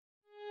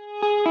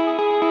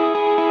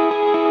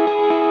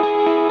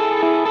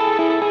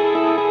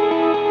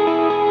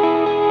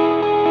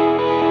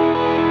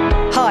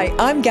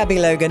I'm Gabby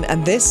Logan,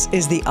 and this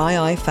is the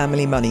II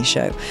Family Money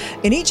Show.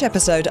 In each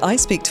episode, I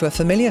speak to a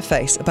familiar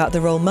face about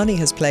the role money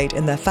has played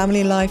in their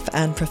family life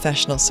and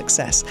professional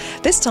success.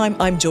 This time,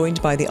 I'm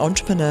joined by the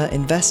entrepreneur,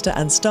 investor,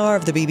 and star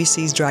of the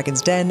BBC's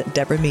Dragon's Den,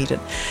 Deborah Meaden.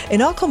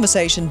 In our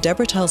conversation,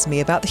 Deborah tells me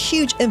about the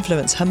huge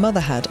influence her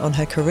mother had on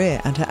her career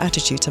and her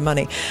attitude to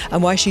money,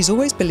 and why she's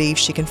always believed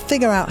she can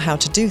figure out how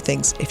to do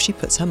things if she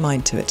puts her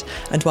mind to it,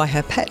 and why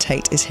her pet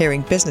hate is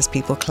hearing business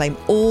people claim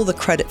all the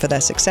credit for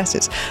their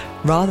successes,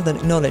 rather than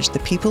acknowledge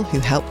the people who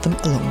helped them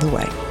along the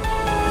way.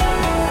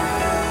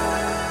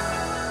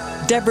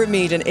 Deborah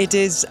Meaden, it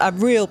is a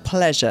real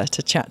pleasure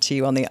to chat to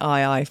you on the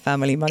II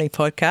Family Money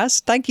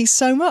podcast. Thank you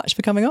so much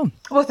for coming on.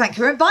 Well, thank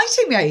you for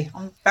inviting me.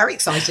 I'm very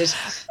excited.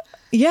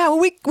 Yeah,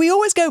 well, we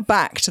always go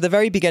back to the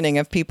very beginning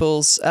of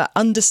people's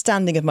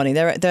understanding of money,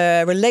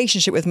 their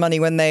relationship with money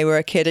when they were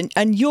a kid.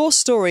 And your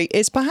story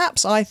is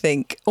perhaps, I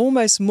think,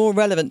 almost more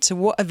relevant to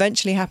what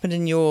eventually happened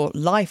in your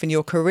life and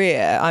your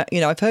career.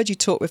 I've heard you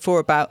talk before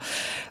about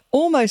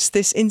almost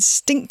this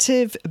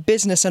instinctive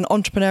business and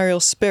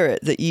entrepreneurial spirit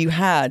that you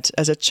had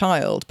as a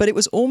child, but it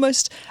was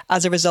almost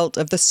as a result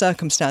of the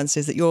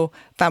circumstances that your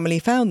family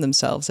found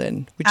themselves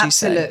in, would you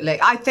say? Absolutely.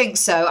 I think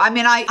so. I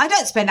mean, I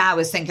don't spend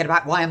hours thinking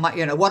about what am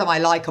I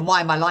like and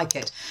why am I like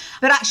it?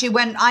 But actually,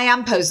 when I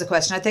am posed the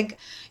question, I think,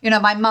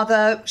 my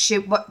mother,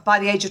 by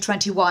the age of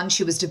 21,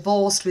 she was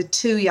divorced with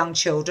 2 young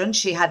children.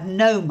 She had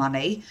no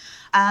money.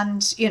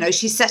 And,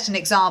 she set an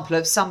example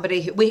of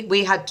somebody who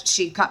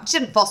she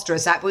didn't foster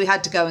us out, but we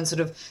had to go and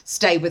sort of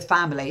stay with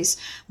families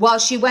while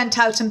she went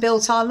out and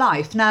built our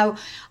life. Now,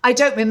 I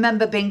don't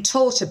remember being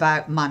taught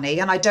about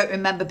money, and I don't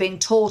remember being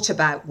taught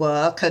about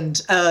work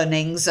and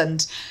earnings.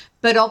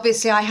 But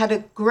obviously I had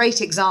a great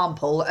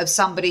example of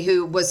somebody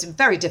who was in a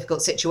very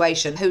difficult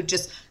situation, who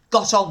just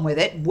got on with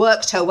it,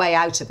 worked her way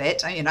out of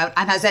it, and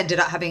has ended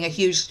up having a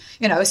huge,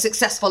 a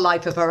successful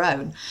life of her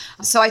own.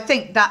 So I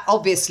think that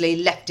obviously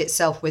left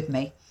itself with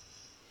me.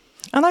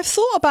 And I've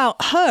thought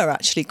about her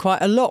actually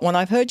quite a lot when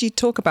I've heard you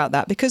talk about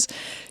that, because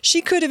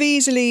she could have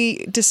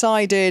easily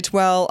decided,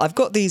 well, I've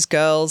got these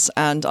girls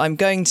and I'm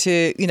going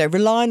to,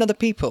 rely on other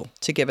people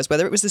to give us,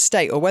 whether it was the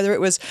state or whether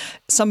it was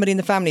somebody in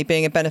the family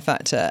being a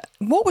benefactor.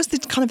 What was the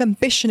kind of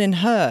ambition in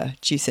her,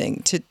 do you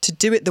think, to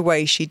do it the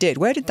way she did?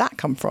 Where did that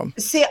come from?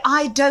 See,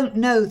 I don't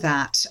know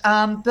that,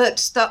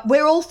 but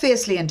we're all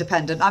fiercely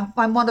independent.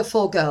 I'm one of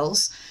 4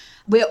 girls.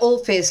 We're all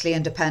fiercely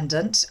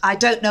independent. I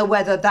don't know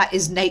whether that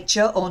is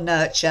nature or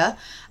nurture,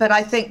 but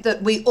I think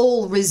that we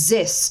all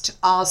resist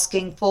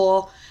asking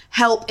for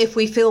help if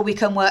we feel we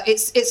can work.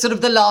 It's sort of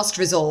the last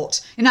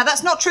resort.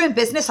 That's not true in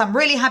business. I'm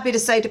really happy to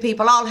say to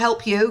people, I'll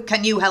help you.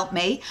 Can you help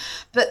me?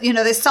 But,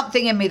 there's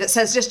something in me that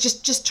says,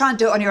 just try and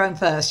do it on your own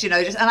first, and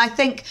I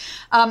think,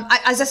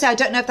 as I say, I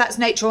don't know if that's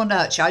nature or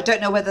nurture. I don't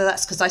know whether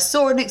that's because I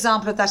saw an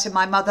example of that in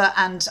my mother,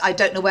 and I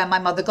don't know where my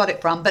mother got it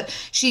from. But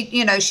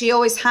she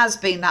always has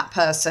been that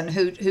person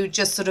who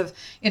just sort of,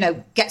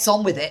 gets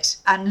on with it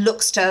and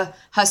looks to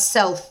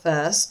herself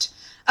first.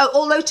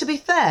 Although, to be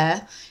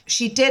fair,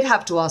 she did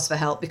have to ask for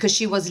help because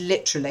she was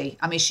literally,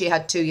 she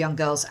had 2 young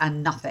girls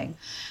and nothing.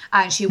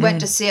 And she went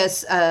to see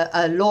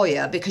a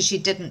lawyer because she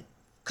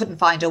couldn't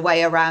find a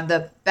way around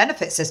the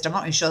benefit system. I'm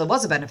not even sure there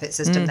was a benefit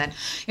system then.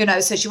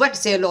 So she went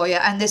to see a lawyer,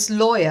 and this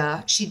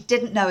lawyer, she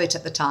didn't know it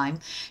at the time.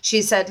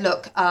 She said,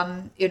 look,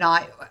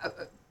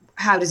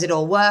 how does it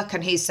all work?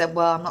 And he said,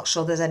 well, I'm not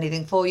sure there's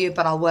anything for you,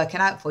 but I'll work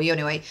it out for you.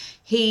 Anyway,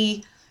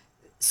 he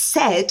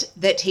said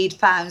that he'd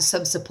found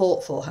some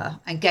support for her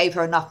and gave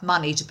her enough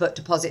money to put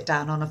deposit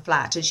down on a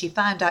flat. And she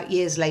found out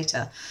years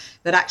later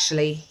that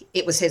actually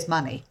it was his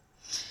money.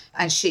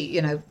 And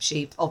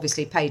she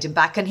obviously paid him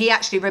back. And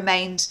they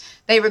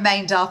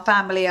remained our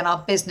family and our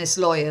business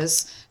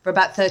lawyers for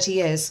about 30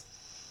 years.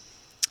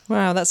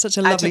 Wow, that's such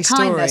a lovely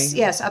story. Kindness.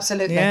 Yes,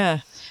 absolutely. Yeah.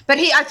 But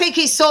I think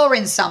he saw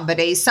in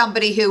somebody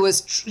who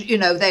was,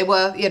 they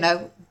were,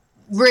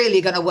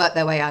 really going to work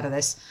their way out of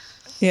this.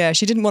 Yeah,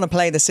 she didn't want to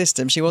play the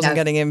system. She wasn't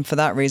getting in for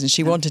that reason.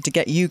 She wanted to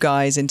get you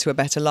guys into a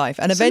better life,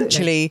 and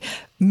eventually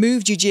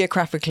moved you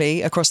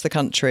geographically across the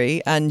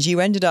country, and you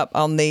ended up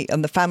on the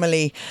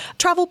family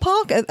travel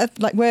park,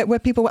 like where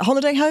people were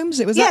holiday homes.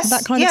 It was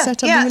that kind of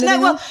setup.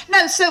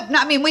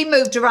 Yeah. We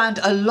moved around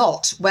a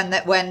lot when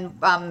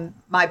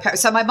my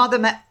parents. So my mother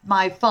met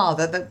my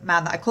father, the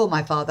man that I call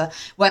my father,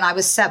 when I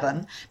was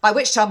 7. By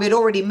which time we'd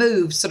already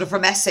moved sort of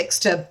from Essex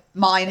to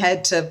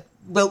Minehead to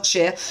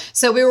Wiltshire.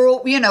 So we were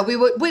all, we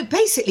were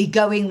basically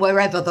going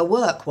wherever the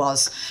work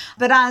was.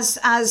 But as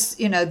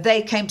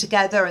they came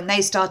together and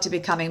they started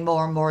becoming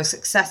more and more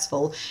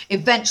successful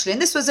eventually,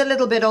 and this was a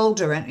little bit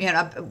older, and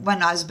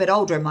when I was a bit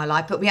older in my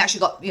life, but we actually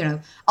got,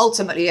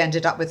 ultimately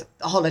ended up with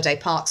holiday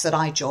parks that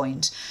I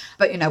joined.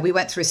 But we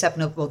went through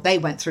they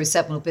went through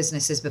several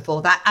businesses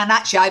before that, and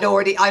actually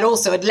I'd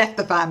also left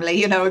the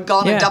family, and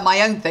gone and done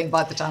my own thing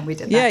by the time we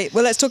did that. Yeah,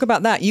 well, let's talk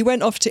about that. You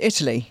went off to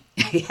Italy.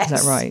 Yes, is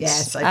that right?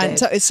 Yes, I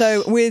did. And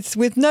so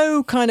with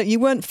no kind of, you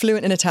weren't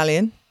fluent in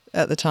Italian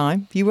at the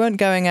time. You weren't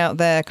going out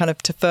there kind of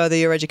to further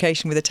your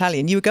education with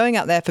Italian. You were going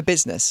out there for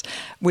business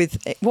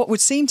with what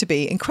would seem to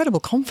be incredible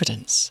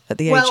confidence at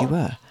the age you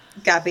were.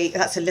 Gabby,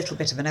 that's a little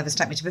bit of an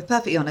overstatement. To be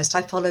perfectly honest,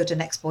 I followed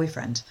an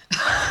ex-boyfriend.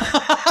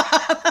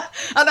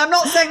 And I'm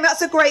not saying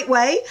that's a great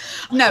way.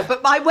 No,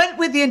 but I went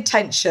with the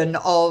intention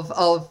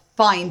of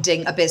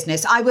finding a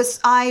business. I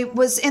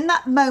was in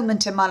that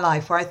moment in my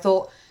life where I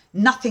thought,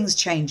 nothing's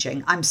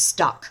changing. I'm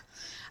stuck.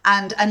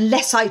 And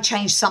unless I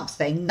change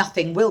something,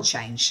 nothing will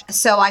change.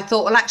 So I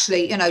thought, well,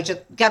 actually,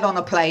 just get on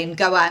a plane,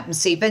 go out and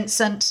see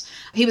Vincent.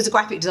 He was a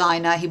graphic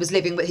designer. He was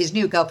living with his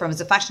new girlfriend, was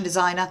a fashion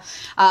designer.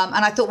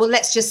 And I thought, well,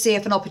 let's just see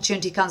if an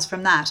opportunity comes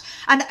from that.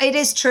 And it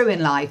is true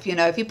in life,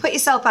 if you put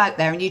yourself out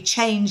there and you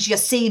change your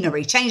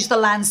scenery, change the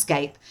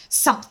landscape,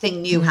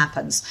 something new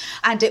happens.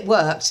 And it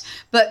worked.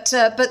 But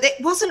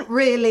it wasn't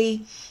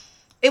really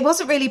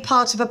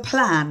part of a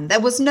plan. There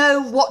was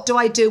no, what do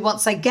I do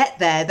once I get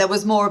there? There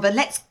was more of a,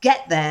 let's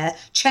get there,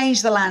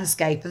 change the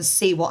landscape and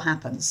see what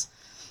happens.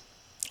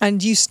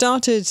 And you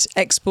started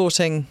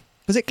exporting,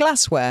 was it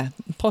glassware,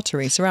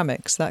 pottery,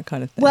 ceramics, that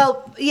kind of thing?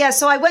 Well, yeah,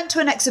 so I went to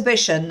an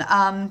exhibition,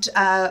 a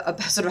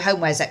sort of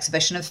homewares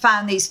exhibition, and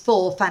found these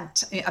 4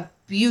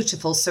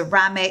 beautiful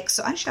ceramics.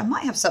 Actually, I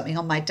might have something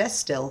on my desk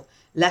still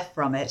left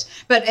from it.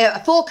 But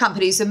 4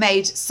 companies have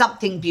made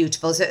something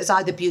beautiful. So it was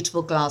either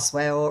beautiful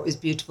glassware or it was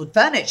beautiful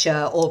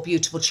furniture or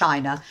beautiful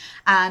china.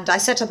 And I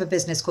set up a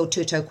business called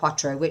Tutto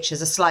Quattro, which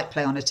is a slight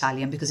play on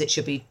Italian because it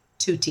should be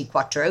Tutti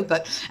Quattro.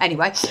 But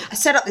anyway, I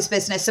set up this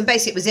business and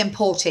basically it was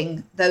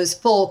importing those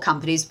 4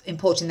 companies,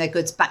 importing their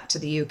goods back to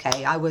the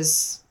UK. I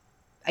was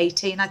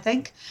 18, I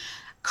think.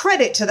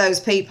 Credit to those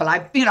people.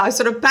 I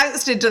sort of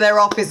bounced into their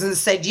office and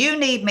said, you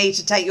need me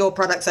to take your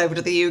products over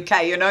to the UK,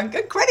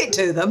 and credit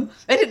to them.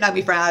 They didn't know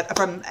me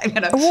from.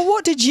 Well,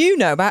 what did you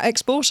know about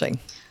exporting?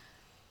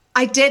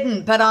 I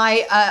didn't, but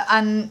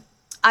and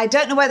I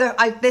don't know whether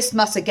this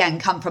must again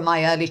come from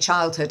my early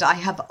childhood. I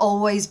have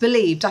always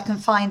believed I can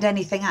find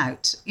anything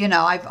out.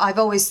 I've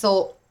always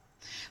thought,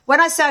 when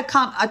I say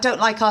I don't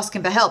like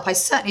asking for help, I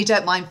certainly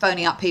don't mind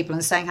phoning up people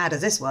and saying, how does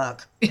this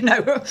work?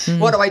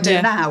 What do I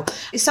do now?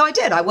 So I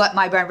did. I worked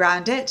my way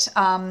around it.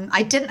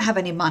 I didn't have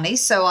any money,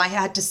 so I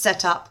had to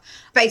set up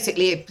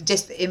basically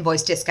just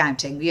invoice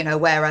discounting,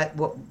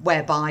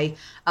 whereby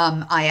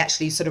I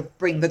actually sort of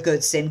bring the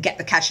goods in, get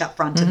the cash up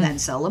front and then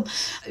sell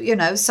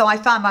them. So I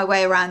found my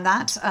way around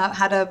that,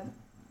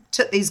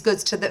 took these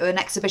goods to an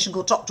exhibition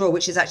called Top Drawer,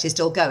 which is actually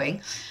still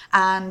going,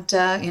 and,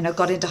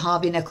 got into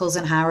Harvey Nichols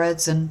and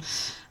Harrods and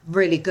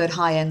really good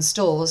high-end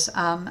stores.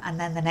 And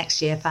then the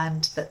next year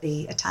found that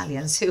the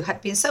Italians, who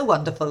had been so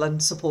wonderful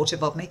and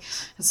supportive of me,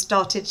 had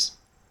started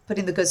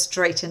putting the goods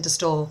straight into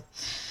store,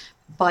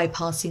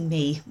 bypassing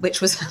me, which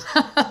was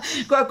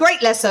a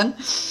great lesson.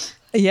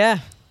 Yeah.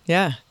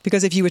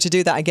 Because if you were to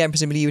do that again,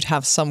 presumably you would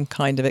have some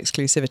kind of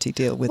exclusivity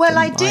deal with them. Well,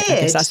 I did.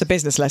 I guess that's the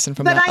business lesson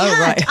from that.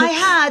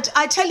 But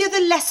I tell you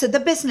the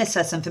business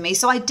lesson for me.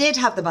 So I did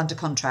have them under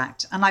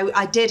contract and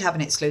I did have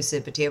an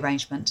exclusivity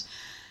arrangement.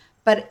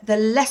 But the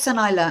lesson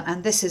I learned,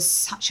 and this is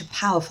such a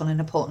powerful and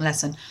important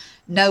lesson,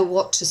 know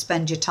what to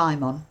spend your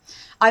time on.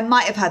 I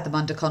might have had them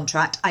under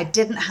contract. I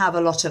didn't have a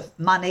lot of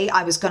money.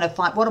 I was going to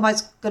fight. What am I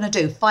going to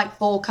do? Fight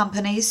 4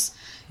 companies,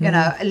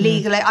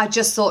 legally. I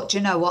just thought,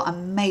 what?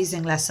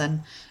 Amazing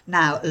lesson.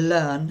 Now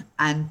learn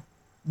and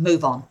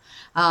move on.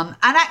 And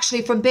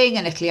actually from being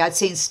in Italy, I'd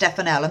seen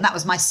Stefanel, and that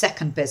was my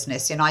second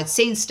business. I'd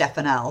seen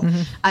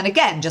Stefanel and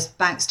again, just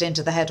bounced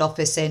into the head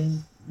office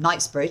in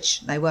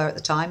Knightsbridge, they were at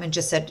the time, and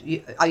just said,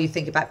 are you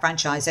thinking about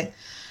franchising?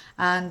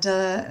 And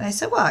they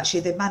said, well,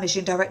 actually, the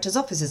managing director's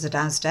offices are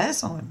downstairs.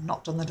 So I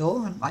knocked on the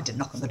door, and I didn't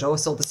knock on the door, I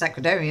saw the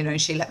secretary,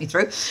 and she let me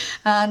through,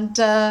 and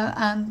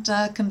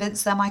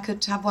convinced them I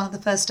could have one of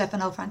the first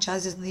Stefanel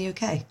franchises in the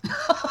UK.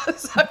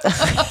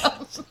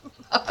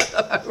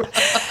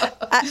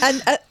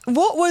 And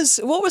what was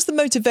the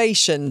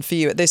motivation for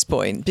you at this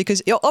point?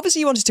 Because obviously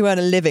you wanted to earn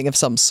a living of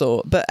some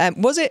sort, but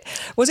was it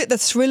the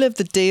thrill of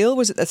the deal?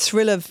 Was it the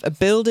thrill of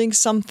building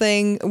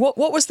something? What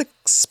was the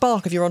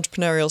spark of your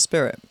entrepreneurial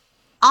spirit?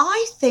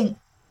 I think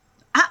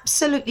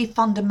absolutely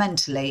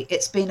fundamentally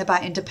it's been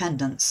about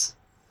independence.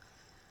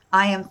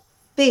 I am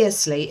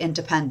fiercely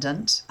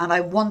independent and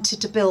I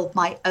wanted to build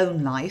my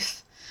own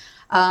life.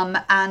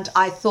 And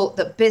I thought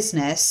that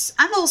business,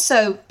 and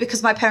also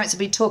because my parents had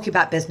been talking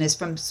about business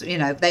from,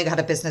 they had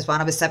a business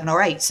when I was 7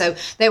 or 8. So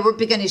they were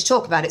beginning to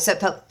talk about it. So it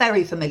felt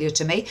very familiar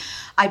to me.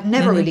 I'd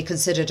never really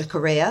considered a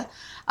career.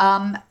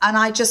 And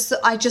I just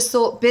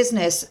thought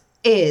business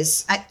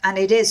is, and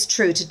it is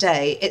true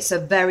today, it's a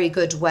very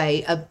good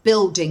way of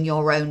building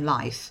your own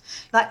life.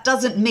 That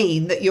doesn't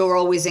mean that you're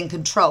always in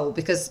control,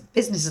 because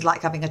business is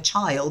like having a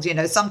child.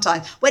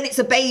 Sometimes when it's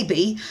a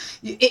baby,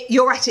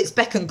 you're at its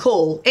beck and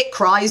call. It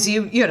cries,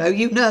 you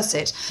nurse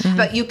it.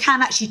 But you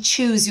can actually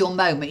choose your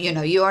moment.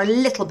 You are a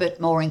little bit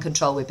more in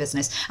control with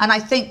business. And I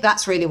think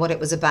that's really what it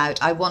was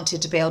about. I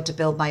wanted to be able to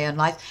build my own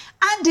life.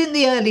 And in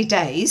the early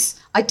days,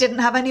 I didn't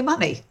have any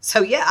money.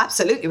 So yeah,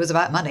 absolutely, it was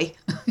about money.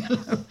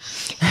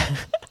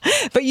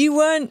 But you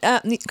weren't,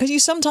 because you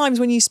sometimes,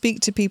 when you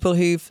speak to people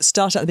who've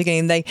started at the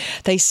beginning,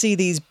 they see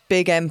these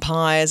big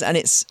empires,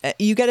 and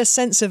you get a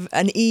sense of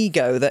an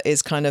ego that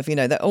is kind of,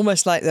 they're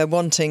almost like they're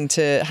wanting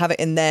to have it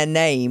in their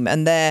name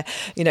and their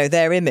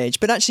image.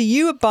 But actually,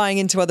 you were buying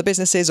into other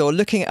businesses or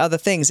looking at other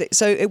things.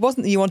 So it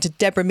wasn't that you wanted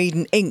Deborah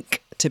Meaden Inc.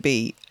 to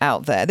be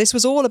out there. This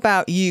was all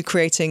about you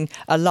creating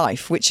a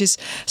life, which is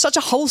such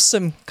a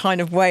wholesome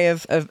kind of way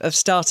of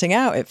starting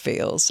out, it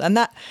feels. And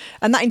that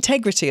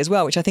integrity as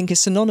well, which I think is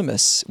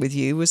synonymous with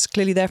you, was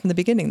clearly there from the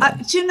beginning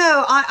then. Do you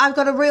know, I've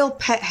got a real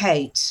pet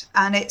hate,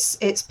 and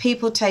it's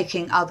people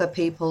taking other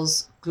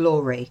people's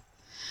glory.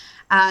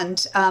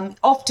 And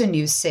often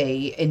you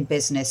see in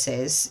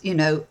businesses,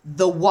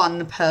 the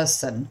one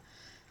person,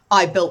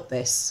 I built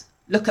this.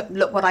 Look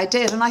what I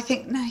did. And I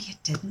think, no, you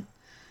didn't.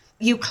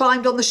 You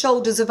climbed on the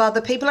shoulders of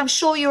other people. I'm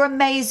sure you're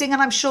amazing,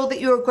 and I'm sure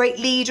that you're a great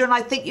leader, and I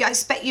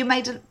expect you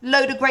made a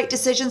load of great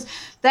decisions.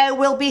 There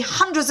will be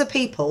hundreds of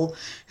people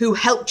who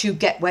helped you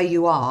get where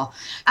you are.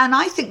 And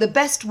I think the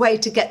best way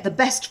to get the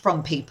best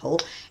from people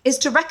is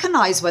to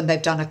recognise when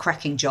they've done a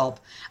cracking job.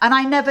 And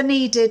I never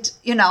needed,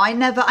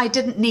 I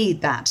didn't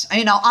need that.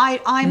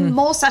 I'm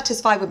more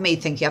satisfied with me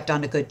thinking I've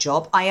done a good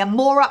job. I am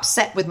more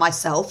upset with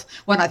myself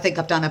when I think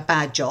I've done a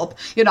bad job.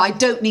 I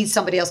don't need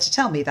somebody else to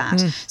tell me that.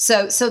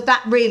 So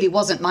that really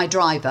wasn't my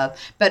driver.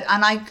 But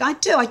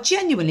I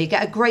genuinely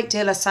get a great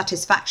deal of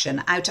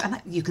satisfaction out, and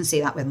you can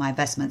see that with my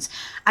investments,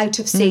 out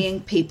of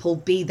seeing people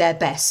be their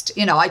best.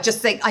 I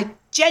just think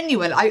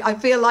I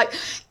feel like,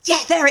 yeah,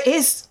 there it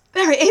is.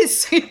 There it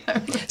is.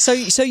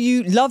 So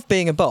you love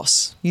being a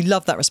boss. You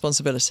love that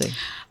responsibility.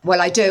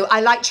 Well, I do.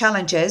 I like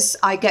challenges.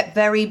 I get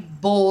very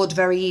bored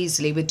very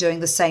easily with doing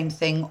the same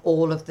thing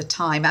all of the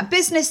time. And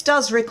business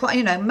does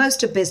require,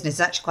 most of business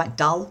is actually quite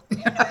dull.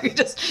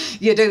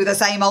 You do the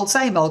same old,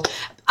 same old.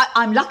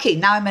 I'm lucky.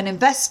 Now I'm an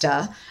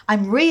investor.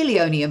 I'm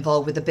really only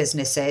involved with the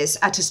businesses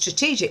at a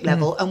strategic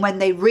level and when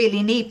they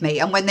really need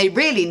me. And when they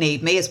really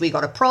need me is we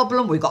got a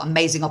problem, we've got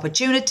amazing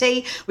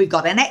opportunity, we've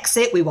got an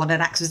exit, we want an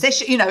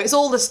acquisition. It's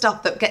all the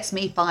stuff that gets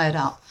me fired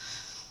up.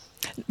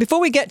 Before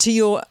we get to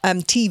your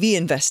TV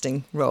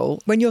investing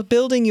role, when you're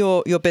building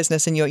your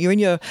business and you're in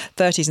your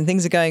 30s and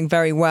things are going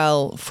very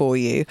well for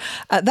you,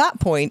 at that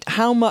point,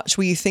 how much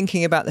were you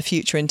thinking about the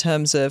future in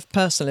terms of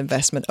personal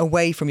investment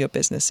away from your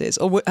businesses?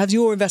 Or have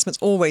your investments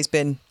always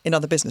been in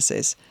other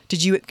businesses?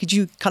 Could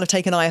you kind of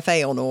take an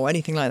IFA on or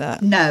anything like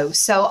that? No.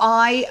 So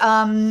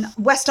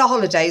Westar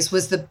Holidays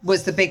was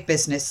the big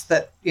business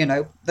that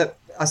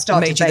I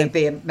started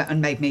baby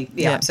and made me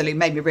absolutely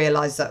made me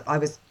realise that I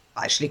was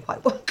actually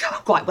quite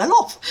well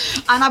off.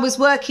 And I was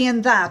working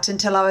in that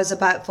until I was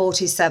about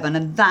 47.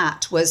 And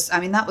that was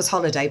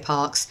holiday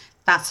parks.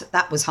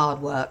 That was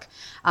hard work.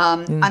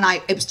 And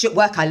it was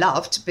work I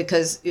loved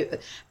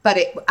but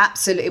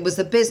it was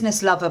the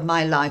business love of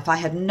my life. I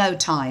had no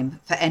time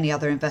for any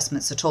other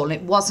investments at all. And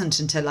it wasn't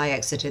until I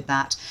exited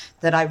that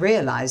I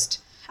realised.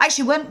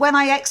 Actually, when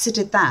I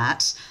exited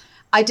that,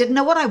 I didn't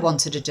know what I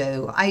wanted to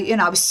do.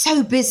 I was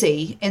so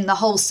busy in the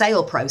whole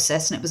sale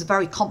process, and it was a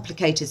very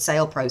complicated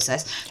sale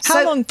process.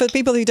 How long, for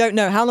people who don't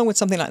know, how long would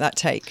something like that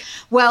take?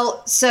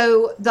 Well,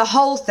 so the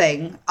whole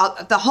thing,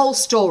 the whole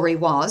story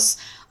was,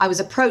 I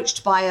was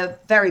approached by a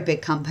very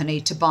big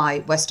company to buy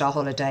Westar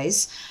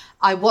Holidays.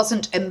 I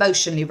wasn't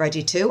emotionally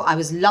ready to. I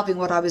was loving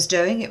what I was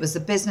doing. It was the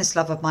business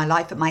love of my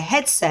life. But my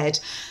head said,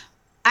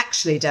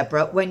 actually,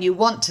 Deborah, when you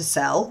want to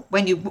sell,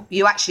 when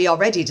you actually are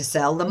ready to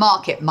sell, the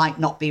market might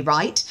not be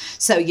right.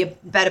 So you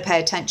better pay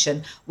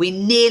attention. We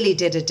nearly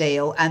did a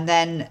deal, and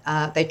then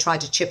they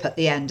tried to chip at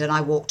the end, and I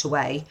walked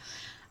away.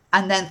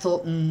 And then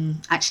thought,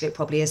 actually, it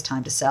probably is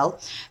time to sell.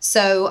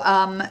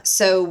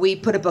 So we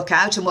put a book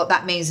out, and what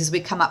that means is we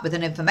come up with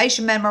an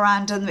information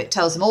memorandum. It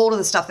tells them all of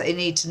the stuff that they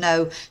need to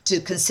know to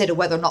consider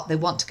whether or not they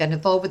want to get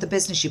involved with the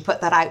business. You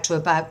put that out to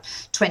about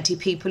 20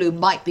 people who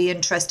might be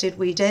interested.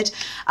 We did.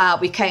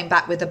 We came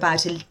back with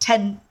about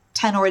 10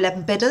 or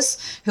 11 bidders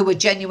who were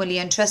genuinely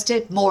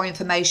interested, more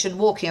information,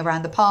 walking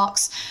around the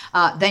parks.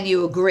 Then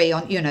you agree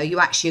on, you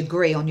actually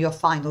agree on your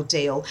final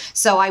deal.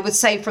 So I would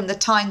say from the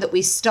time that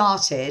we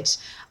started,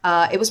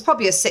 it was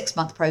probably a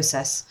 6-month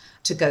process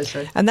to go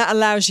through. And that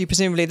allows you,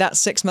 presumably, that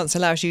 6 months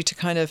allows you to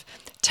kind of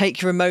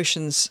take your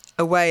emotions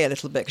away a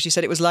little bit, because you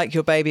said it was like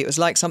your baby. It was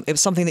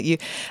something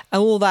that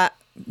all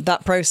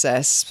that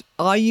process.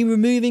 Are you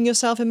removing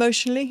yourself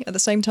emotionally at the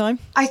same time?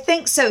 I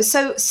think so.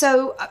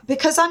 So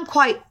because I'm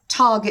quite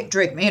target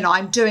driven,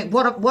 I'm doing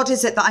what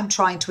is it that I'm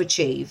trying to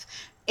achieve?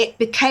 It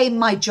became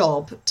my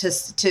job to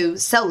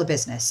sell the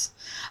business.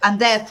 And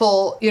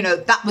therefore,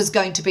 that was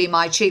going to be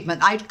my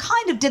achievement. I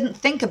kind of didn't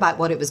think about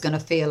what it was going to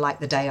feel like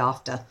the day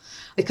after.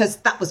 because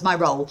that was my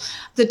role.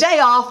 The day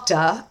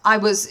after,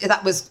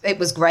 it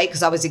was great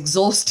because I was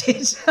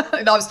exhausted.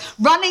 And I was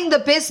running the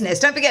business.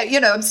 Don't forget,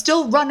 I'm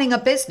still running a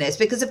business,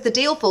 because if the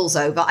deal falls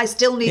over, I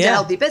still need a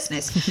healthy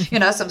business.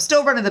 So I'm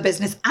still running the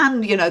business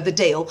and, the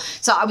deal.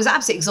 So I was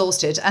absolutely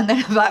exhausted. And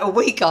then about a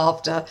week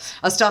after,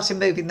 I started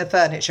moving the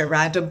furniture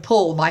around, and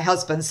Paul, my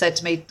husband, said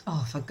to me,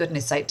 "Oh, for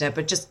goodness sake,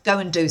 Deborah, just go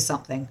and do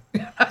something.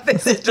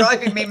 This is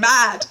driving me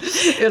mad."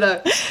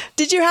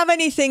 Did you have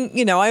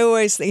anything,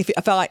 I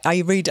felt like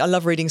I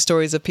love reading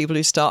stories of people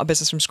who start a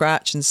business from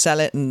scratch and sell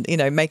it and,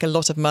 make a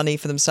lot of money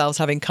for themselves,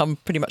 having come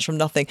pretty much from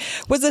nothing.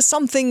 Was there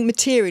something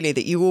materially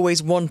that you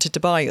always wanted to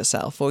buy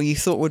yourself, or you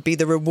thought would be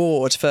the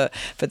reward for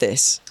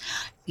this?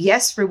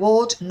 Yes,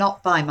 reward,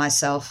 not buy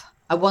myself.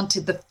 I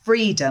wanted the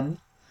freedom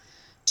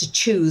to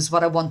choose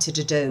what I wanted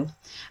to do.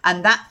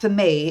 And that for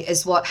me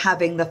is what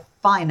having the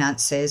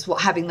finances,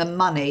 what having the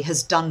money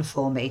has done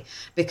for me,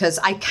 because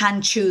I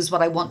can choose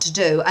what I want to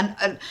do.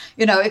 And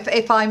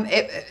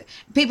if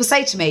people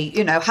say to me,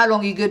 how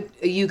long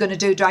are you going to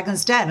do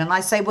Dragon's Den? And I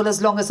say, well,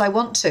 as long as I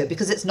want to,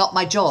 because it's not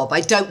my job.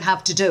 I don't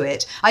have to do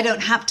it. I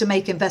don't have to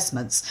make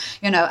investments,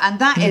 and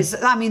that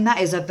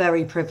is a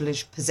very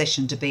privileged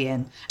position to be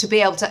in, to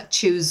be able to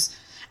choose.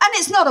 And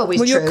it's not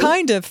always true.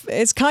 Well,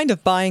 it's kind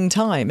of buying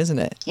time, isn't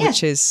it? Yeah.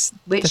 Which is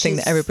the thing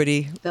that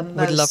everybody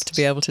would love to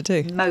be able to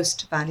do.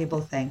 Most valuable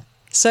thing.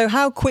 So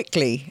how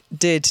quickly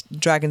did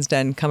Dragon's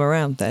Den come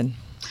around then?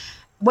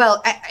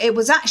 Well, it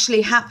was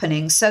actually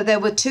happening. So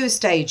there were 2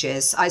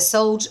 stages. I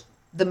sold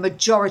the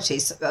majority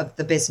of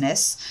the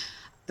business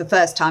the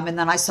first time, and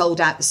then I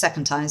sold out the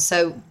second time.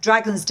 So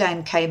Dragon's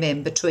Den came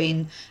in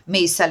between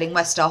me selling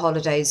Westar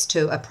Holidays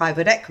to a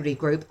private equity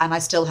group, and I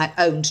still had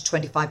owned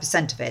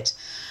 25% of it.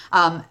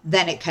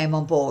 Then it came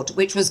on board,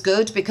 which was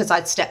good because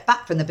I'd stepped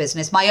back from the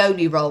business. My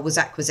only role was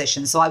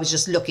acquisition. So I was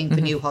just looking for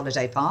new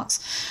holiday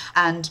parks.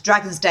 And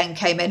Dragon's Den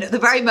came in at the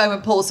very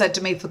moment Paul said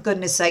to me, for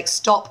goodness sake,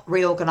 stop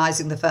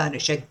reorganising the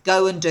furniture.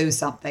 Go and do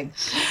something.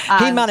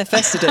 He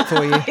manifested it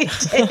for you. He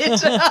did.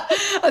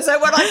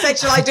 So when I said,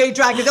 shall I do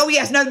Dragons? Oh,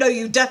 yes. No,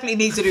 you definitely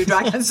need to do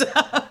Dragons.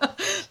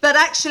 But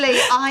actually,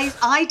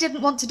 I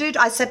didn't want to do it.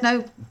 I said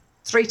no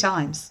 3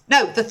 times.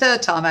 No, the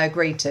 3rd time I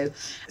agreed to.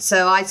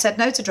 So I said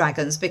no to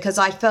Dragons because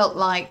I felt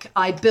like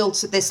I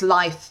built this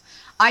life.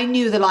 I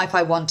knew the life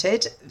I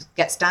wanted. It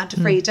gets down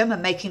to freedom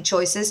and making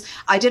choices.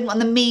 I didn't want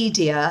the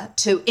media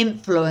to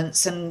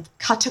influence and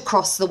cut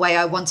across the way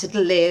I wanted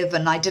to live.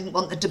 And I didn't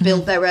want them to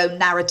build their own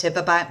narrative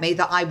about me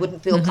that I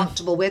wouldn't feel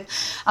comfortable with.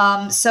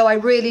 So I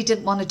really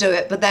didn't want to do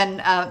it. But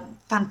then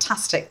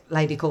fantastic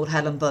lady called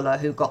Helen Buller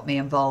who got me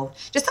involved.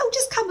 Just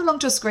come along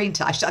to a screen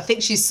test. I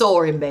think she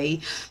saw in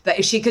me that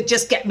if she could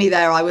just get me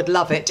there, I would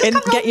love it.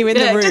 Get you in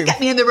the room. Just get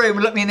me in the room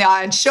and look me in the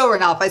eye. And sure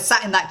enough, I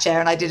sat in that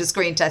chair and I did a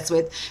screen test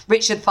with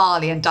Richard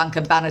Farley and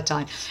Duncan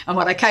Bannatyne. And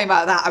when I came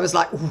out of that, I was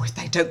like, oh, if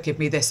they don't give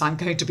me this, I'm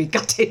going to be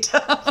gutted.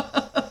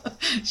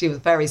 She was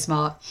very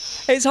smart.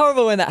 It's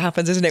horrible when that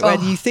happens, isn't it?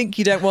 When you think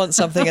you don't want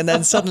something and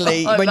then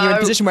suddenly when you're in a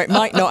position where it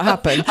might not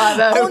happen,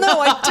 oh no,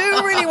 I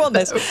do really want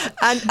this.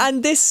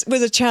 And this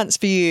was a chance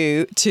for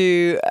you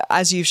to,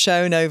 as you've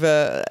shown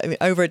over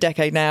a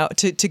decade now,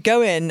 to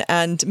go in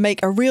and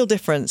make a real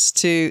difference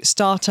to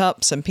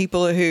startups and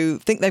people who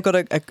think they've got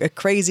a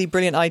crazy,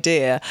 brilliant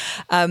idea,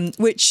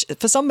 which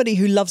for somebody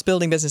who loves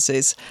building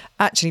businesses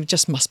actually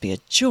just must be a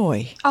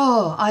joy.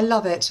 Oh, I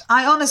love it.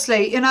 I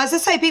honestly, as I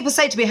say, people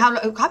say to me,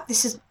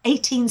 this is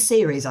 18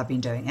 series I've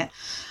been doing it.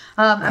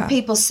 And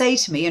people say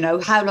to me,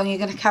 how long are you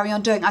going to carry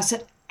on doing? I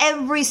said,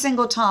 every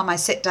single time I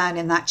sit down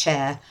in that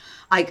chair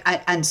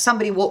and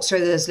somebody walks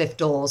through those lift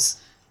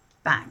doors,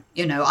 bang,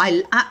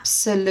 I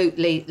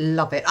absolutely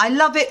love it. I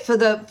love it for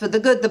the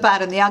good, the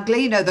bad and the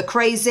ugly, the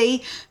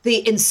crazy,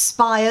 the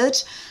inspired,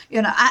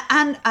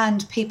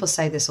 and people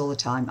say this all the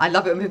time. I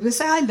love it when people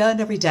say, I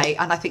learn every day.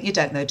 And I think you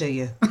don't know, do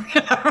you?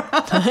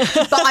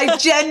 But I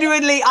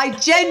genuinely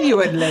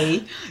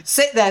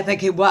sit there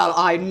thinking, well,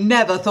 I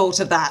never thought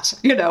of that,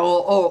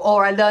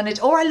 or I learn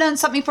it, or I learn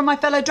something from my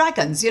fellow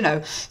dragons,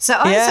 So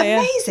it's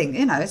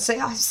amazing, So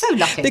I'm so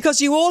lucky. Because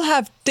you all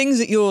have things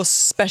that you're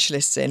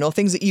specialists in or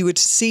things that you would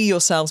see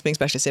yourselves being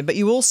specialists in, but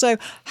you also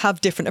have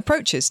different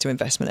approaches to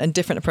investment and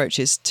different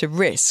approaches to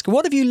risk.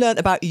 What have you learned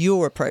about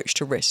your approach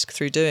to risk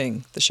through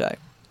doing the show?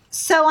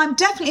 So I'm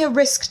definitely a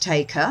risk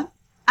taker.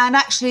 And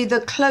actually,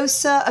 the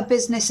closer a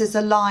business is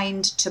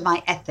aligned to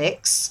my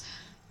ethics,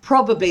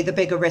 probably the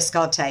bigger risk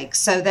I'll take.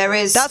 So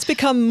that's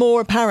become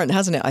more apparent,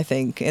 hasn't it? I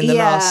think in the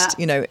last,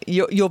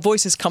 your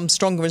voice has come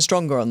stronger and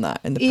stronger on that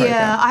in the program.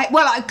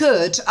 Yeah,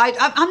 good.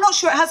 I'm not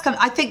sure it has come.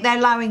 I think they're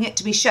allowing it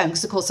to be shown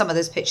because, of course, some of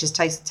those pictures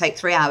take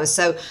 3 hours.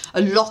 So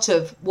a lot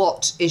of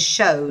what is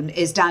shown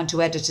is down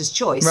to editor's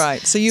choice.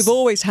 Right. So you've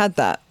always had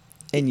that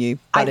in you,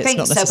 but it's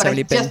not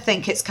necessarily been. I just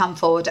think it's come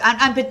forward,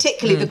 and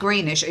particularly the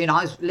greenish. When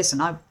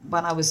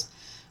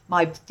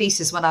my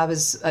thesis when I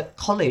was at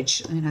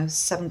college,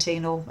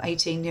 17 or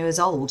 18 years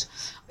old.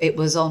 It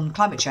was on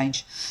climate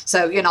change.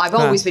 So, I've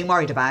always been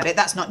worried about it.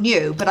 That's not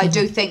new, but I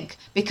do think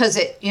because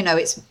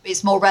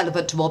it's more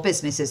relevant to more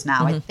businesses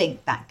now, I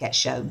think that gets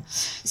shown.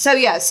 So,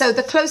 so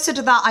the closer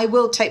to that, I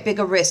will take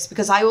bigger risks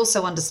because I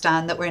also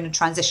understand that we're in a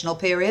transitional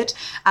period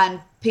and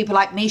people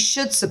like me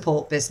should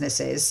support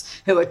businesses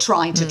who are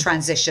trying to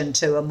transition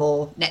to a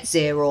more net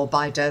zero or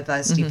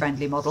biodiversity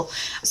friendly model.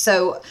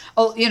 So,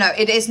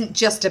 it isn't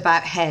just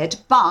about head,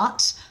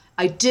 but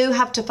I do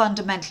have to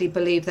fundamentally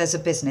believe there's a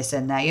business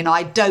in there.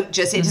 I don't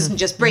just, it doesn't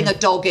just bring a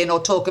dog in or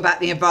talk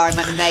about the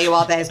environment and there you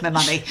are, there's my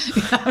money.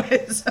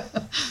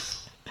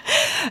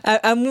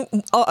 And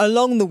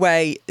along the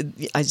way,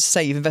 I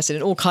say you've invested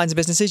in all kinds of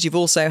businesses. You've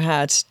also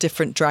had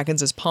different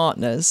dragons as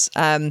partners.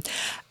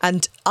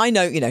 And I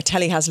know,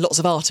 telly has lots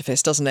of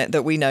artifice, doesn't it?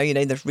 That we know,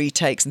 the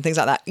retakes and things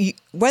like that.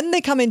 When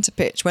they come into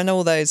pitch, when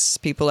all those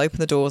people open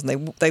the doors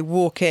and they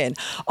walk in,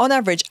 on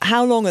average,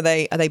 how long are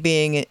they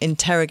being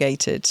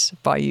interrogated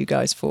by you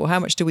guys for? How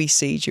much do we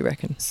see, do you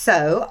reckon?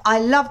 So I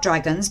love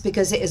dragons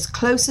because it is as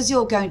close as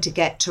you're going to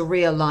get to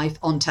real life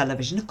on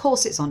television. Of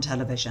course, it's on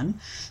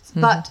television,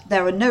 but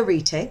there are no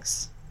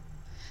retakes.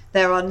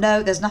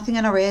 There's nothing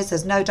in our ears.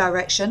 There's no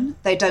direction.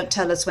 They don't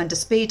tell us when to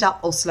speed up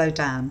or slow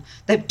down.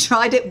 They've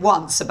tried it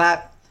once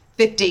about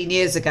 15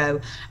 years ago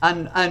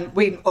and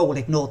we all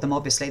ignored them,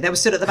 obviously. They were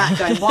stood at the back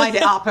going, wind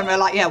it up, and we're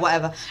like, yeah,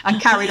 whatever,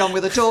 and carried on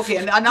with the talking.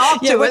 And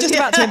afterwards... Yeah, we're just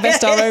about to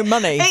invest our own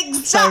money.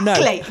 Exactly. So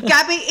no.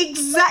 Gabby,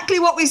 exactly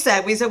what we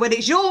said. We said, when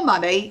it's your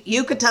money,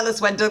 you could tell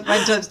us when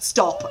to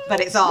stop,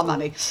 but it's our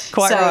money.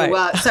 Quite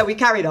right. So we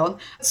carried on.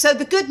 So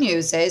the good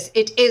news is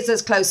it is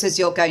as close as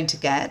you're going to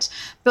get.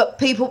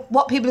 But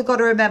what people have got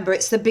to remember,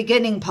 it's the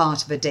beginning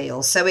part of a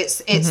deal. So it's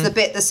the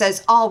bit that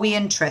says, are we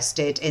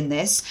interested in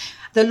this?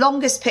 The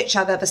longest pitch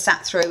I've ever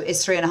sat through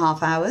is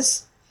 3.5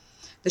 hours.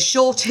 The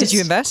shortest... Did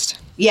you invest?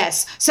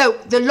 Yes. So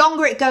the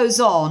longer it goes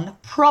on,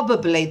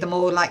 probably the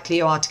more likely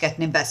you are to get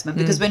an investment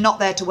because we're not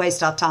there to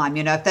waste our time,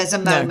 if there's a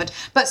moment. No.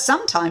 But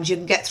sometimes you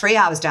can get 3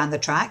 hours down the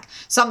track.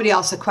 Somebody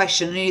asks a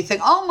question and you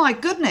think, oh, my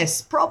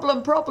goodness,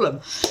 problem.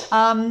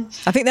 I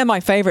think they're my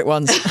favourite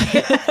ones.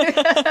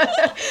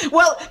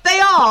 Well, they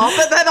are.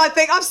 But then I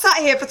think I've sat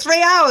here for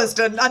 3 hours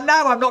and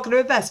now I'm not going to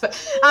invest. But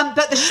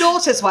the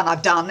shortest one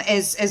I've done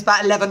is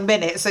about 11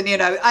 minutes. And,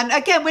 and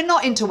again, we're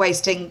not into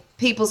wasting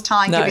people's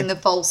time, giving them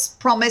false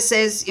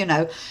promises,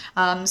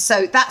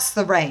 so that's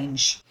the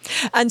range.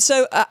 And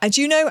so,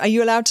 do you know, are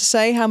you allowed to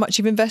say how much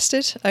you've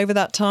invested over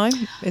that time?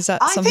 Is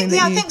that something that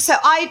you... I think so.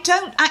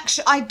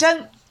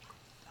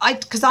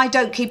 Because I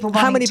don't keep a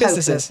running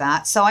total of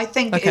that. So I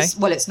think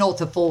it's north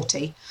of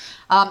 40.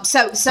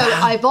 So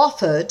I've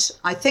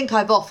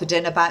offered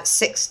in about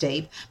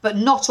 60, but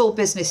not all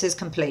businesses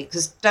complete,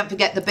 because don't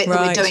forget the bit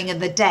that we're doing in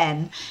the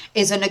den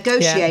is a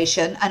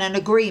negotiation and an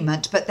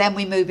agreement, but then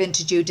we move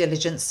into due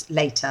diligence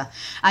later.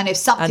 And if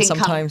something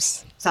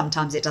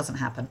sometimes it doesn't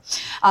happen.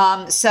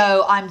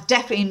 So I'm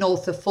definitely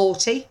north of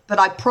 40, but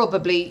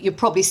you'll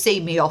probably see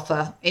me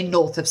offer in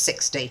north of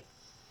 60.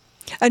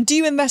 And do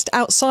you invest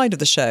outside of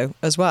the show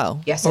as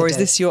well? Yes, or I is do.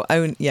 this your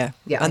own? Yeah.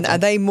 And are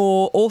they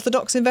more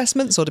orthodox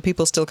investments, or do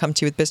people still come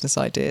to you with business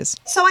ideas?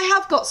 So I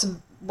have got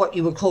some what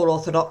you would call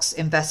orthodox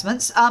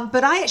investments,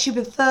 but I actually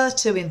prefer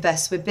to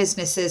invest with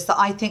businesses that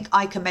I think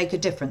I can make a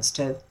difference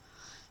to.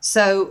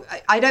 So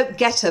I don't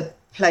get a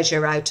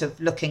pleasure out of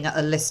looking at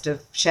a list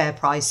of share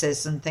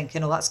prices and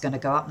thinking, oh, that's going to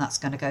go up and that's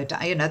going to go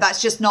down.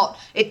 That's just not,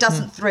 it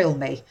doesn't thrill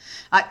me.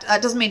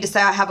 It doesn't mean to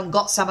say I haven't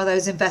got some of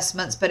those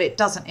investments, but it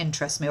doesn't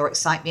interest me or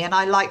excite me. And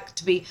I like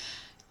to be,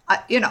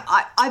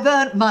 I've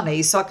earned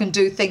money so I can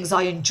do things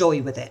I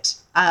enjoy with it.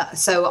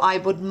 So I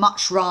would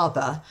much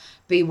rather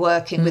be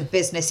working with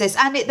businesses.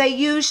 And they're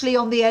usually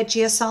on the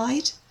edgier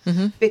side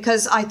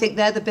because I think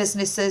they're the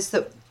businesses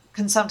that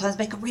can sometimes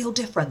make a real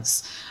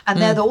difference.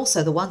 And they're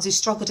also the ones who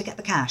struggle to get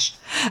the cash.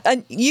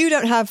 And you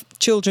don't have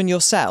children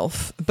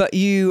yourself, but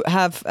you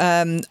have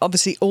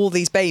obviously all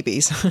these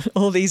babies,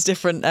 all these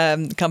different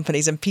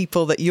companies and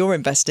people that you're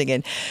investing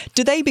in.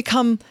 Do they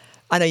become...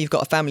 I know you've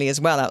got a family as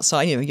well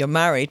outside, you're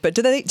married, but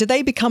do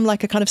they become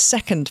like a kind of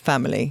second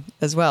family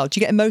as well? Do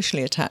you get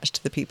emotionally attached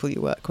to the people you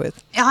work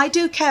with? I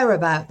do care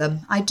about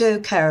them.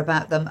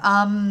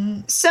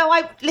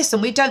 So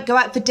listen, we don't go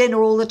out for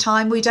dinner all the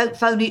time. We don't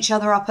phone each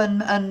other up and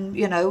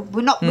we don't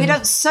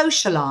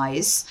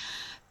socialise.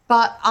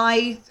 But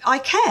I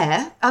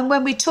care, and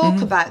when we talk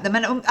about them,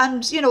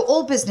 and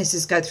all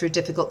businesses go through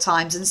difficult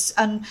times,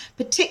 and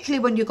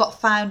particularly when you've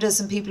got founders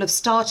and people have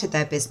started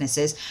their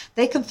businesses,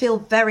 they can feel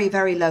very,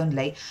 very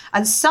lonely.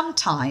 And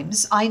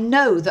sometimes I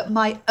know that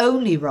my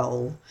only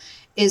role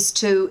is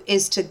to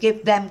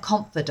give them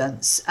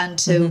confidence and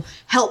to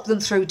help them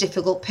through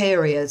difficult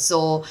periods,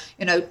 or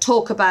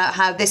talk about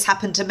how this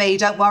happened to me.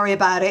 Don't worry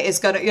about it. It's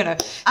gonna And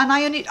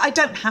I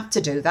don't have to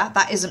do that.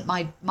 That isn't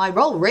my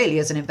role really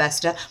as an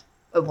investor.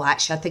 Well,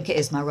 actually, I think it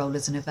is my role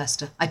as an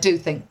investor. I do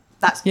think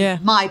That's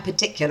my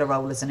particular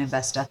role as an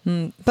investor.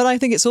 But I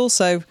think it's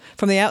also,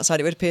 from the outside,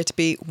 it would appear to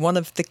be one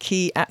of the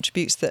key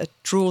attributes that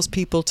draws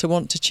people to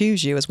want to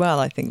choose you as well,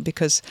 I think,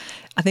 because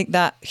I think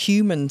that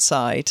human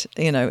side,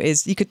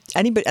 is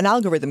an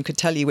algorithm could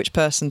tell you which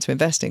person to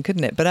invest in,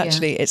 couldn't it? But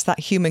actually it's that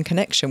human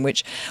connection,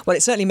 which, well,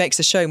 it certainly makes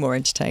the show more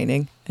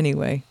entertaining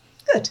anyway.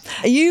 Good.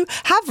 You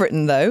have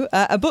written, though,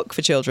 a book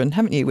for children,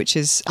 haven't you, which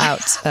is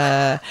out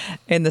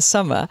in the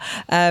summer.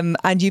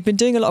 And you've been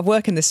doing a lot of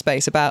work in this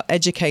space about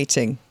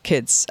educating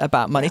kids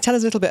about money. Tell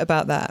us a little bit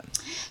about that.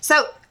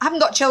 So I haven't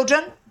got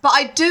children, but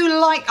I do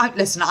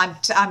listen,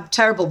 I'm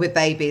terrible with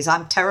babies.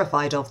 I'm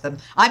terrified of them.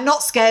 I'm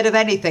not scared of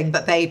anything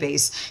but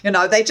babies.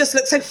 They just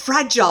look so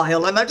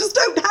fragile, and I just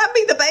don't hand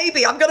me the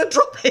baby. I'm going to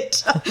drop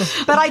it.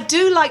 But I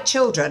do like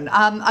children.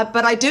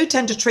 But I do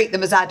tend to treat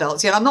them as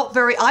adults.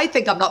 I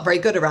think I'm not very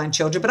good around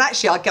children, but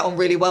actually I get on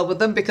really well with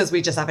them because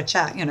we just have a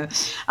chat,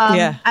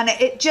 And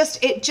it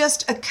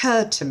just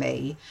occurred to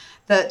me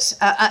that,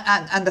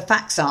 and the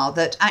facts are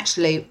that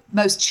actually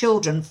most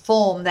children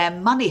form their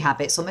money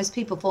habits, or most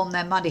people form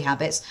their money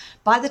habits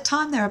by the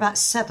time they're about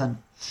 7.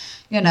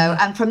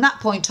 And from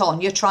that point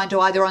on, you're trying to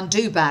either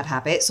undo bad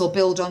habits or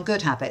build on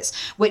good habits,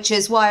 which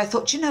is why I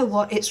thought,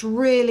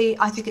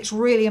 I think it's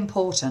really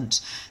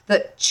important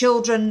that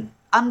children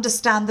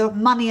understand the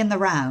money in the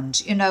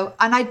round, and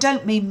I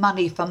don't mean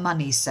money for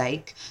money's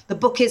sake. The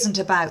book isn't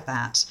about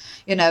that.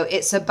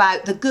 It's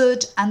about the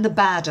good and the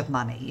bad of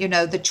money,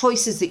 the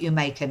choices that you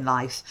make in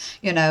life,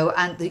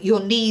 and your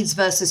needs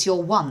versus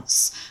your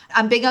wants,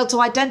 and being able to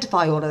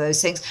identify all of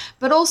those things,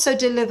 but also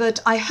delivered,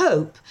 I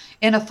hope,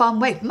 in a fun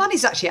way.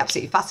 Money's actually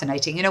absolutely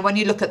fascinating. When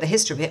you look at the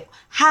history of it,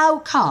 how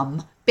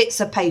come bits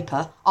of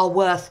paper are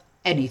worth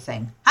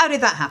anything? How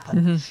did that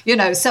happen?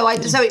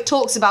 So it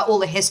talks about all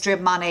the history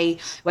of money,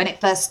 when it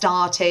first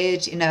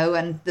started,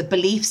 and the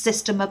belief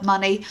system of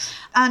money.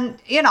 And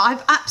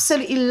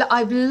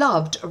I've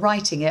loved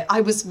writing it.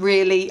 I was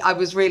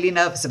really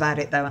nervous about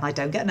it, though, and I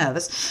don't get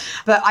nervous.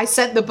 But I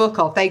sent the book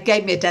off. They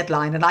gave me a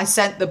deadline, and I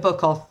sent the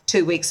book off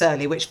 2 weeks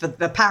early, which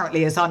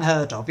apparently is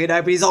unheard of,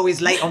 but he's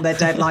always late on their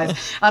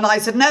deadlines. And I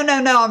said, no,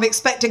 I'm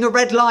expecting a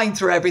red line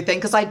through everything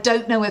because I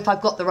don't know if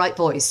I've got the right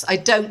voice. I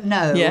don't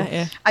know.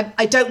 Yeah.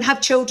 I don't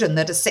have children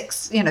that are 6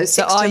 So to 9.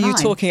 are you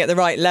talking at the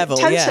right level?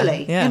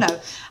 Totally, Yeah.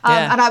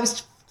 And I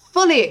was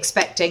fully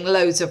expecting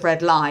loads of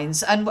red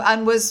lines, and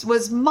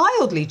was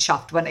mildly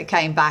chuffed when it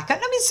came back. And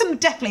I mean,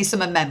 definitely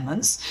some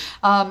amendments.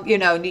 You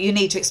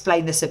need to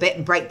explain this a bit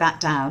and break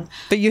that down.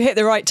 But you hit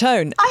the right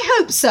tone. I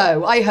hope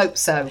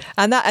so.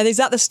 And is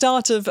that the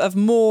start of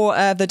more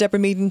the Deborah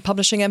Meaden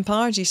publishing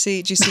empire? Do you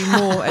see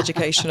more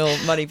educational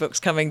money books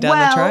coming down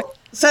the track?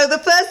 So the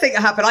first thing that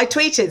happened, I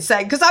tweeted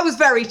saying, because I was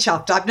very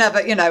chuffed. I've never,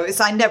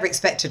 I never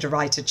expected to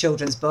write a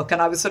children's book,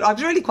 and I was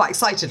really quite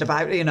excited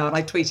about it, and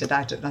I tweeted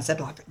out it, and I said,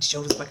 I've written a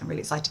children's book, I'm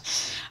really excited.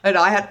 And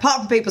I had,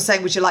 apart from people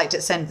saying, would you like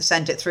to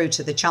send it through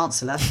to the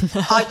Chancellor?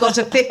 I've got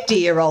a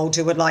 50-year-old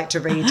who would like to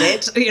read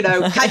it.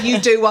 Can you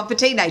do one for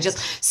teenagers?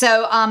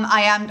 So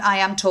I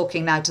am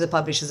talking now to the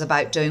publishers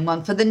about doing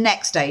one for the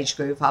next age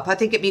group up. I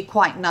think it'd be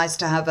quite nice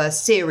to have a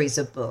series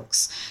of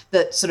books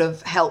that sort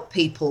of help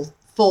people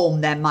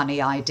form their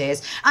money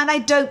ideas. And I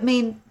don't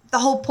mean, the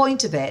whole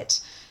point of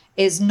it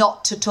is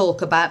not to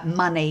talk about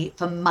money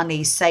for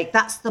money's sake.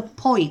 That's the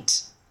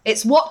point.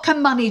 It's what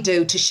can money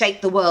do to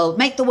shape the world,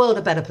 make the world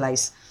a better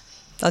place.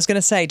 I was going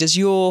to say, does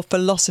your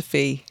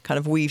philosophy kind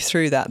of weave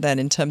through that then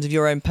in terms of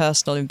your own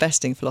personal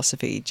investing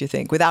philosophy, do you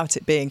think, without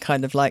it being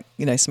kind of like,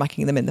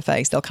 smacking them in the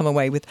face? They'll come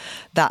away with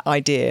that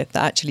idea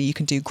that actually you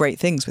can do great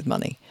things with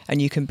money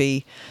and you can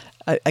be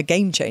a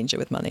game changer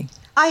with money.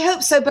 I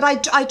hope so, but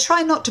I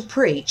try not to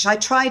preach. I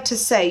try to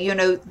say,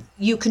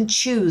 you can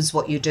choose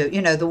what you do.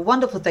 The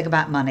wonderful thing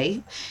about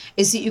money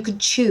is that you can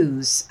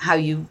choose how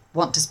you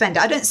want to spend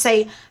it. I don't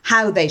say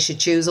how they should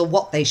choose or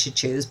what they should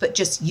choose, but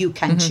just you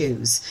can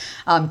choose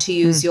to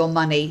use your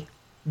money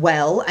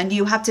well, and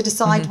you have to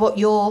decide what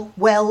your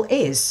well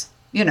is.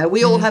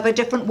 We all have a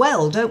different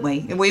well, don't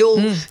we? And we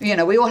all,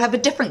 we all have a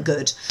different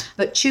good.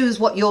 But choose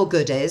what your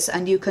good is,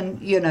 and you can,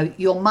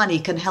 your money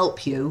can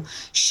help you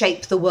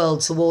shape the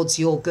world towards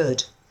your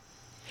good.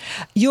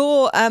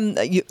 You're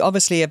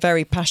obviously a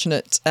very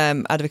passionate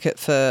advocate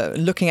for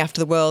looking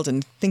after the world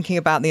and thinking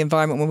about the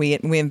environment when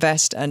we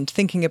invest, and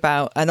thinking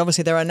about, and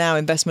obviously there are now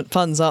investment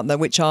funds, aren't there,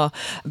 which are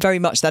very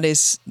much, that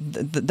is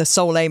the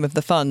sole aim of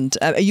the fund.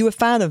 Are you a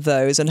fan of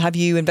those, and have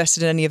you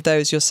invested in any of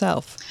those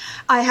yourself?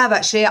 I have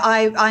actually.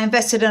 I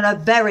invested in a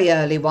very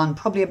early one,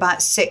 probably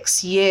about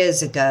 6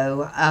 years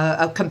ago,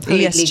 a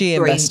completely ESG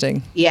green,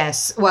 investing.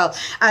 Yes, well,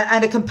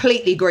 and a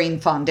completely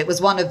green fund. It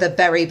was one of the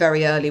very,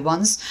 very early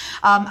ones,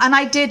 and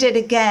I did it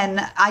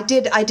again. I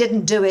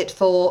didn't do it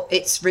for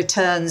its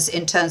returns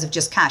in terms of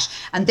just cash.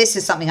 And this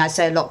is something I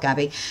say a lot,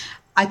 Gabby.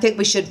 I think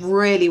we should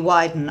really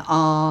widen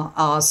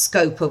our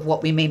scope of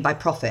what we mean by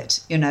profit,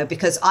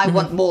 because I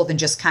want more than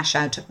just cash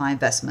out of my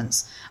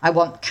investments. I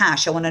want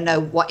cash. I want to know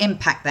what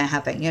impact they're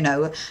having.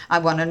 I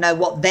want to know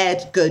what they're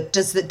good.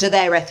 Do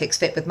their ethics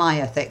fit with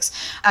my ethics?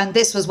 And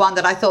this was one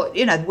that I thought,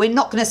 we're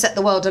not going to set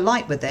the world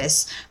alight with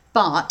this,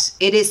 but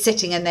it is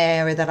sitting in the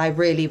area that I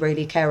really,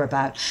 really care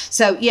about.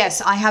 So yes,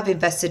 I have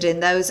invested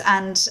in those,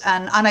 and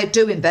I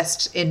do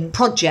invest in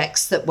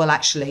projects that will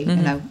actually,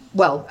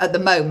 well, at the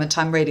moment,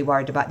 I'm really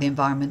worried about the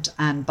environment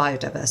and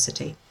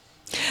biodiversity.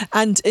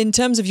 And in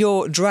terms of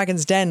your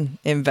Dragon's Den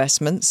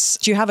investments,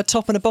 do you have a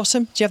top and a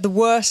bottom? Do you have the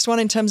worst one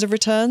in terms of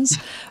returns,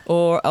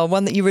 or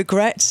one that you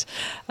regret?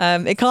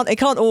 It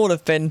can't all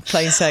have been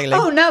plain sailing.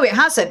 Oh no, it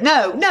hasn't.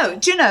 No.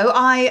 Do you know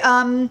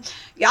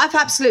I've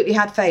absolutely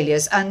had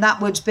failures, and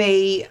that would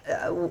be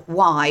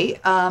why.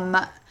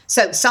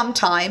 So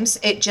sometimes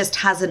it just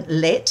hasn't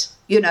lit.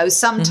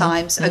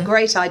 Sometimes a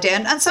great idea,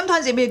 and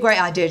sometimes it'd be a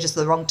great idea just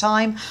at the wrong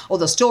time, or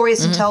the story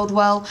isn't told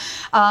well,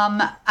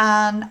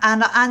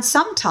 and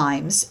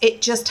sometimes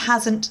it just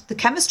hasn't. The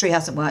chemistry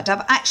hasn't worked.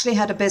 I've actually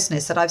had a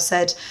business that I've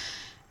said,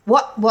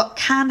 what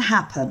can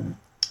happen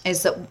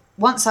is that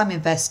once I'm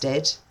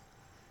invested,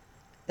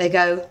 they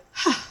go,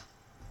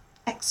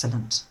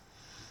 excellent.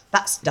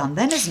 That's done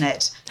then, isn't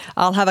it?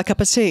 I'll have a cup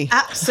of tea.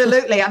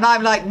 Absolutely. And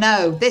I'm like,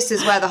 no, this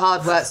is where the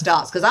hard work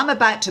starts, because I'm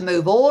about to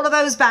move all of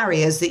those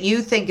barriers that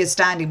you think is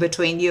standing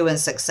between you and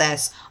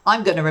success.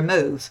 I'm going to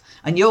remove,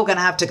 and you're going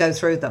to have to go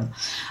through them.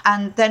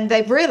 And then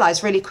they've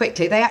realised really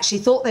quickly they actually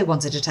thought they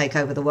wanted to take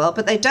over the world,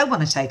 but they don't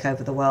want to take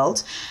over the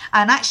world.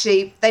 And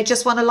actually, they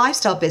just want a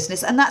lifestyle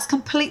business, and that's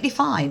completely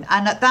fine.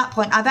 And at that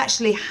point, I've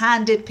actually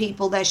handed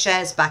people their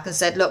shares back and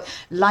said, look,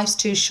 life's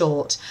too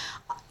short.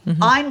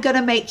 I'm going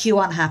to make you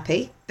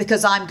unhappy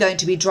because I'm going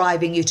to be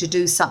driving you to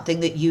do something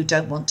that you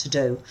don't want to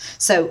do.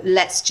 So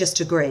let's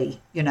just agree,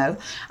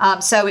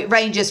 So it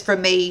ranges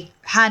from me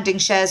handing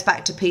shares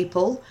back to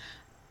people.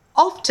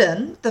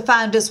 Often the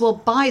founders will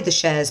buy the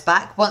shares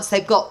back once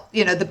they've got,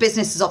 the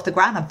business is off the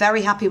ground. I'm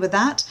very happy with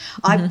that.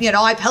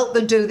 I've helped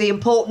them do the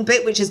important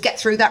bit, which is get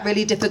through that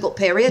really difficult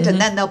period, and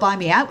then they'll buy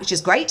me out, which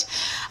is great.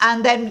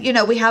 And then,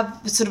 we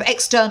have sort of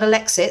external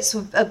exits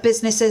of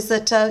businesses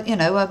that,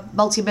 are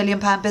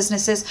multi-million-pound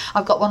businesses.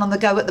 I've got one on the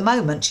go at the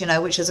moment,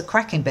 which is a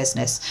cracking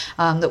business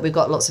that we've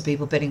got lots of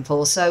people bidding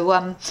for.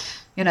 So,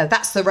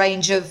 that's the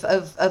range of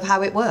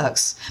how it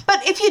works.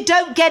 But if you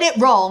don't get it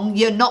wrong,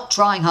 you're not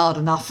trying hard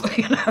enough,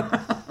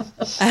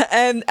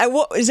 And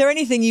what is there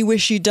anything you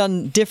wish you'd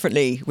done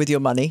differently with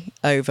your money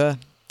over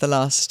the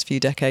last few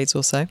decades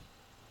or so?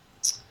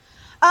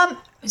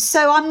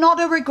 So I'm not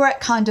a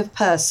regret kind of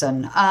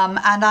person.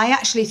 And I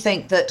actually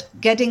think that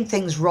getting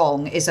things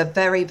wrong is a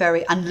very,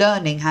 very, and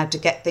learning how to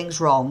get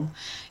things wrong,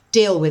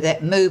 deal with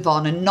it, move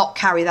on, and not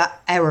carry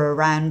that error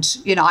around.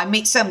 I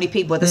meet so many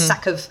people with a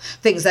sack of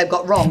things they've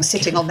got wrong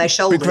sitting on their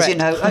shoulders,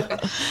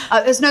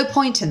 There's no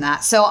point in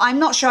that. So I'm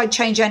not sure I'd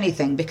change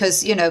anything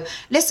because,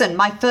 listen,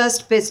 my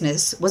first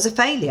business was a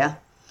failure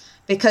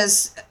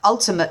because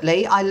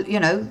ultimately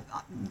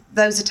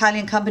those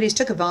Italian companies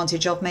took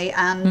advantage of me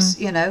and,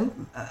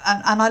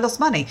 and I lost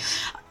money.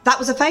 That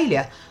was a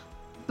failure.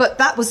 But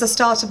that was the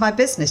start of my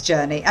business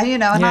journey,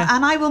 and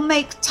I will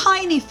make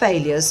tiny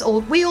failures,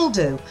 or we all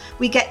do.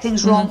 We get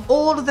things wrong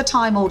all of the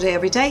time, all day,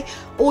 every day.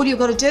 All you've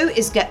got to do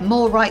is get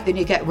more right than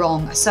you get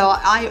wrong. So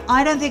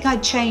I don't think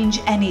I'd change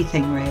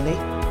anything, really.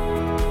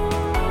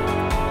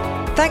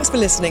 Thanks for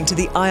listening to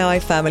the II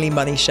Family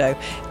Money Show.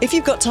 If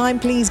you've got time,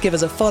 please give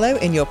us a follow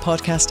in your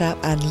podcast app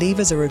and leave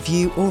us a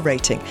review or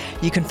rating.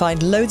 You can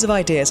find loads of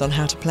ideas on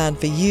how to plan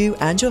for you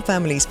and your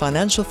family's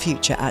financial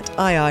future at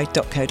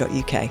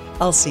ii.co.uk.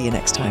 I'll see you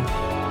next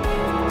time.